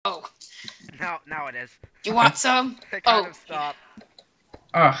Now it is. You want some? It kind of stopped.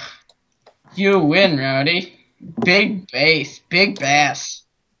 Ugh. You win, Rowdy. Big bass. Big bass.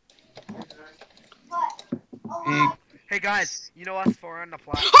 Big. Hey guys, you know us four on the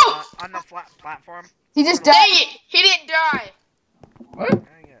flat platform? He just Dang died. it! He didn't die. What?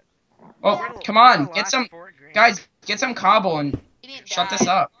 Dang it. Oh, come on. Get some. Guys, get some cobble and He didn't shut die. this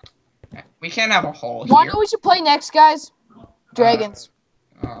up. We can't have a hole Wanna here. know what we should play next, guys? Dragons.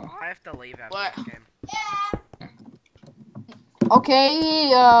 Oh. I have to leave after What? this game. Okay,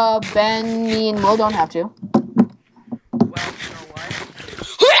 Ben, me, and Will don't have to. Well, you know what?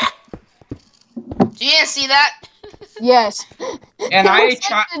 You didn't see that? Yes. And That I was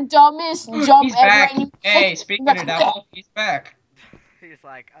try. like the dumbest jump He's ever. back. and Hey, speaking of devil, he's back. He's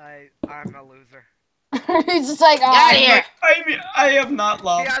like, I'm a loser. He's just like, Get out of here. I am not He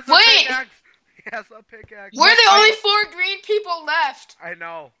loved. has a Wait! pickaxe. He has a pickaxe. We're the only 4 green people left. I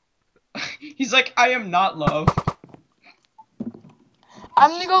know. He's like, I am not loved. I'm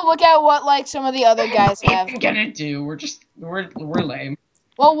gonna go look at what like some of the other guys What have. are we gonna do? We're lame.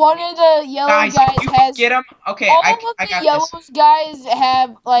 Well, one of the yellow Guys, guys if you has. get him. Okay, All I of got the this. yellows guys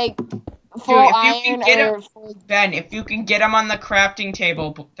have like full if you can iron get or him- full. Ben, if you can get him on the crafting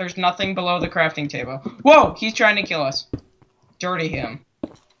table, there's nothing below the crafting table. Whoa, he's trying to kill us. Dirty him. You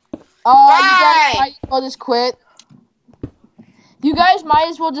Bye! guys might as well just quit. You guys might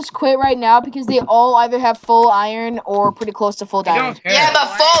as well just quit right now because they all either have full iron or pretty close to full I diamond. don't care. Yeah, but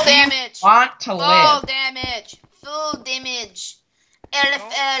full damage. Want to Full live. damage. Full damage.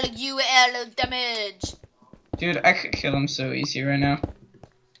 LFLUL damage. Dude, I could kill him so easy right now.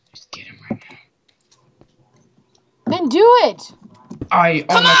 Just get him right now. Then do it.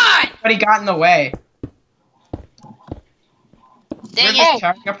 Come on! But he got in the way. Dang We're it. just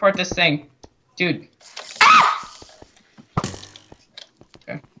trying to report this thing. Dude.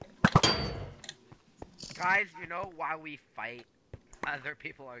 Okay. Guys, you know why we fight? Other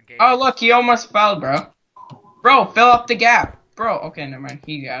people are gay. Oh, look, he almost fell, bro. Bro, fill up the gap. Bro, okay, never mind.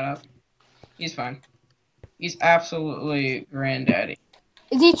 He got up. He's fine. He's absolutely granddaddy.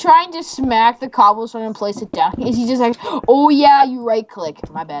 Is he trying to smack the cobblestone and place it down? Is he just like, oh yeah, you right click?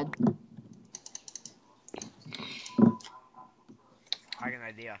 My bad. I got an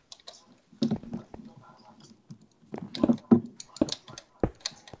idea.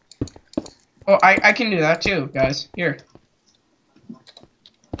 Oh, I can do that too, guys. Here.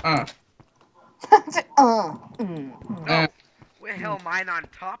 Mm. We hell mine on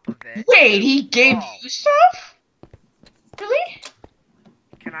top of it. Wait, he gave Oh. you stuff? Really?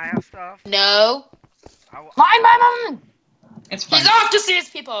 Can I have stuff? No. Mine. It's fine. He's off to see his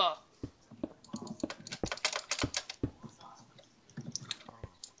people.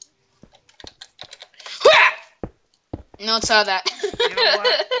 No one saw that. You know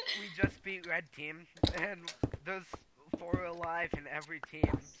what? We just beat red team, and there's 4 alive in every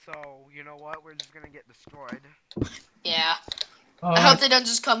team. So you know what? We're just gonna get destroyed. Yeah. I hope they don't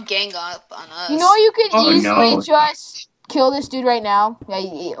just come gang up on us. You know you could Oh, easily no. just kill this dude right now. Yeah,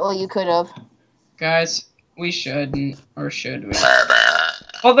 you could have. Guys, we shouldn't, or should we?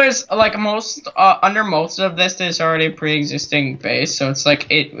 Well, there's like under most of this, there's already a pre-existing base, so it's like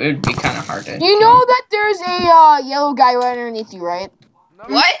it would be kind of hard to. You know that there's a yellow guy right underneath you, right?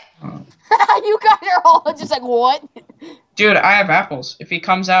 No. What? You guys are all just like, what? Dude, I have apples. If he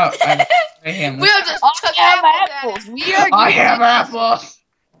comes out, I have him. We'll just I chuck have apples apples. at him. We are. I have apples.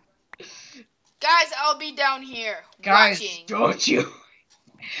 Guys, I'll be down here Guys, watching. don't you?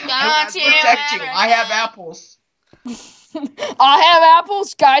 Got I'll protect you. I have apples. I have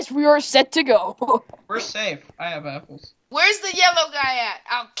apples, guys. We are set to go. We're safe. I have apples. Where's the yellow guy at?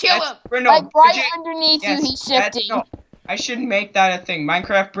 I'll kill him. No, Like right Bridget- underneath yes, you, he's that's- shifting. no, I should make that a thing.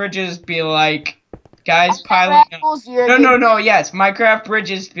 Minecraft bridges be like guys piling up. Apples, you're No. Yes, Minecraft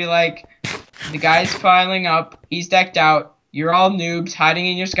bridges be like the guy's piling up. He's decked out. You're all noobs hiding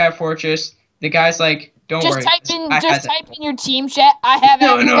in your sky fortress. The guy's like, don't Just worry. type guys, in, I just has type in your team chat. I have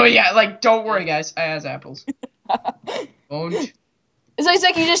apples." apples. No, yeah, like don't worry, guys. I has apples. Don't. It's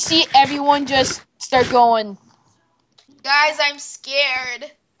like you just see everyone just start going. Guys, I'm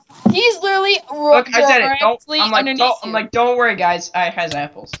scared. He's literally Look, I said it. Don't. directly I'm like, underneath don't. you. I'm like, don't worry, guys. I has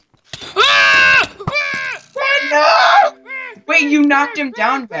apples. Ah! No! Wait, you knocked him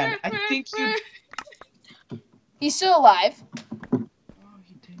down, Ben. I think you. He's still alive. Oh,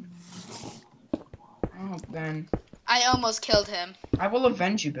 he didn't. Oh, Ben. I almost killed him. I will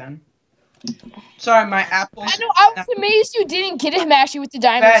avenge you, Ben. Sorry, my apples. I know. I was amazed you didn't get him actually with the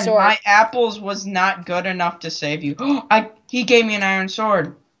diamond Ben, sword. my apples was not good enough to save you. He gave me an iron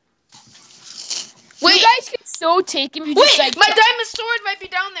sword. Wait, You guys can so taken. Wait, my diamond sword might be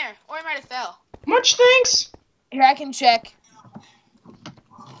down there, or it might have fell. Much thanks. Here, I can check.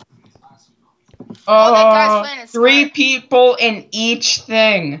 Oh, that guy's playing it 3 smart. people in each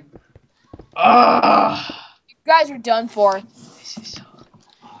thing. You guys are done for. This is so...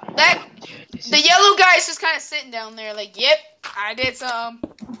 That Dude, the yellow guy is just kind of sitting down there, like, yep, I did some.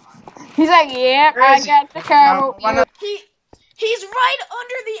 He's like, yeah, Where I is he? got the cow. He's right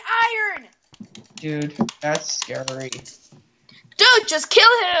under the iron. Dude, that's scary. Dude, just kill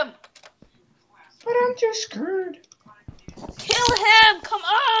him. But I'm too scared. Kill him. Come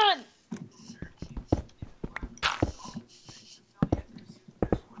on.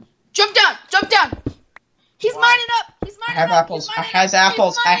 Jump down. Jump down. He's mining up. He's I mining have up. apples. He's I mining has up.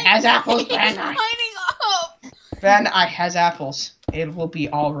 apples. He's I mining has up. apples, He's Ben. mining up. Ben, I has apples. It will be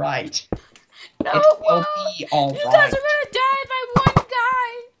alright. No, It will be you guys are alright. gonna die by one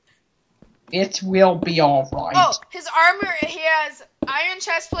guy. It will be alright. Oh, his armor, he has iron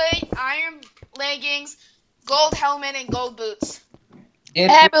chestplate, iron leggings, gold helmet, and gold boots.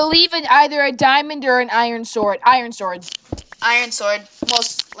 I believe in either a diamond or an iron sword. Iron sword. Iron sword,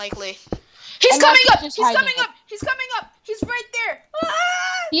 most likely. He's And coming that's up! just He's hiding coming it. up! He's coming up! He's right there! Ah!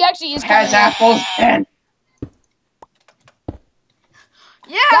 He actually is has coming up. apples, Ben.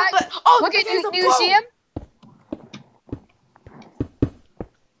 Yeah, Guys, but oh, Look at there's you. a Do you see boat. him?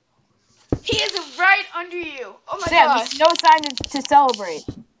 He is right under you. Oh my Sam, gosh. there's no sign to celebrate.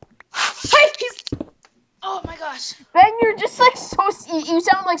 Hey, he's. Oh my gosh. Ben, you're just like so. You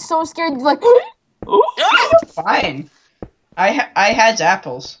sound like so scared. Like. Fine. I has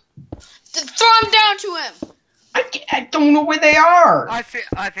apples. Throw him down to him. I don't know where they are. I think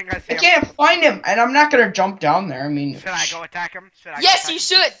I see I him. can't find him, and I'm not gonna jump down there. I mean, Should I go attack him? Should I go Yes, attack you him?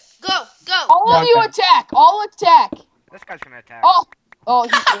 should. Go, go. All of you Okay. attack. All attack. This guy's gonna attack. Oh,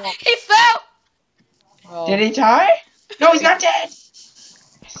 he's dead. He fell. Oh. did he die? No, he's not dead.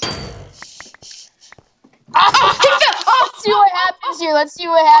 Oh, he fell. Oh, Let's see what happens here. Let's see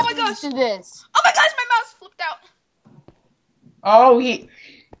what happens gosh. to this. Oh my gosh, my mouse flipped out. Oh, he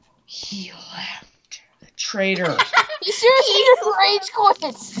left. The traitor. He seriously just rage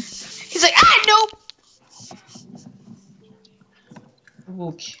quits. He's like, ah, nope.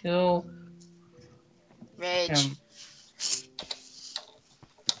 Will kill Rage. him.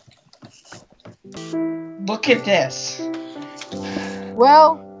 Look at this.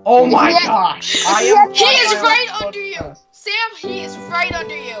 Well, Oh my Yeah. gosh. I Yeah. am He is one right of under you. those. Sam, he is right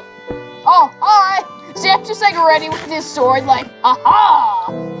under you. oh, alright. Sam's just like ready with his sword, like, aha!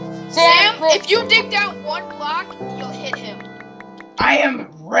 Sam, look- if you dig down one block, you'll hit him. I am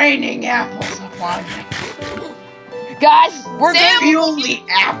raining apples upon you. guys, we're Sam, good. Feel the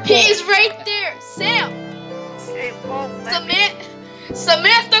apple. He is right there. Sam, It won't let me.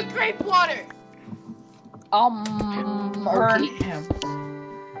 Samantha grape water. Burn Okay. him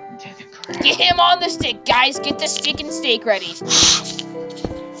to the ground. Get him on the stick, guys. Get the stick and steak ready.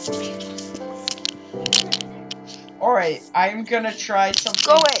 Alright, I'm gonna try something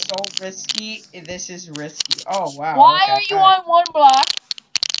Go away. so risky. This is risky. Oh, wow. Why okay, are you alright. on one block?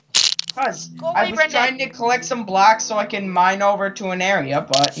 Because Go I away, was Brendan. trying to collect some blocks so I can mine over to an area,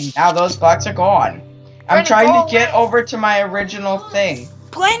 but now those blocks are gone. I'm Brendan, trying go to get away. over to my original thing,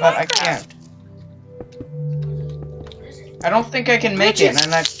 Play but I Minecraft. can't. I don't think I can make it, Bridges,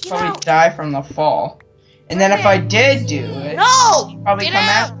 and I'd get probably out. die from the fall. And then if I did do it, No! probably Get come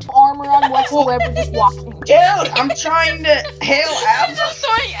out. after. Armor on whatsoever, just walking. Dude, I'm trying to hail I'm apples. just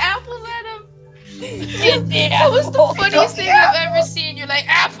throwing apples at him. Get the That was the apple. funniest thing I've ever seen. You're like,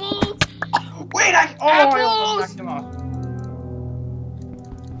 apples! Wait, I almost knocked him off.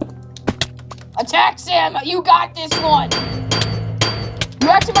 Attack Sam! You got this one! You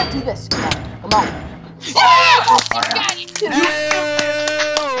actually might do this. Come on. Come on. Yeah! You got it too.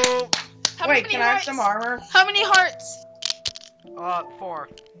 No! How Wait, many can I have hearts? some armor? How many hearts? 4.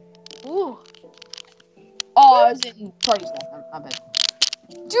 Ooh. Oh, I was in party stuff. My bad.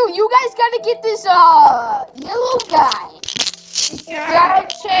 Dude, you guys gotta get this, yellow guy. Gotta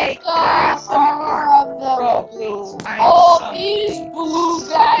check,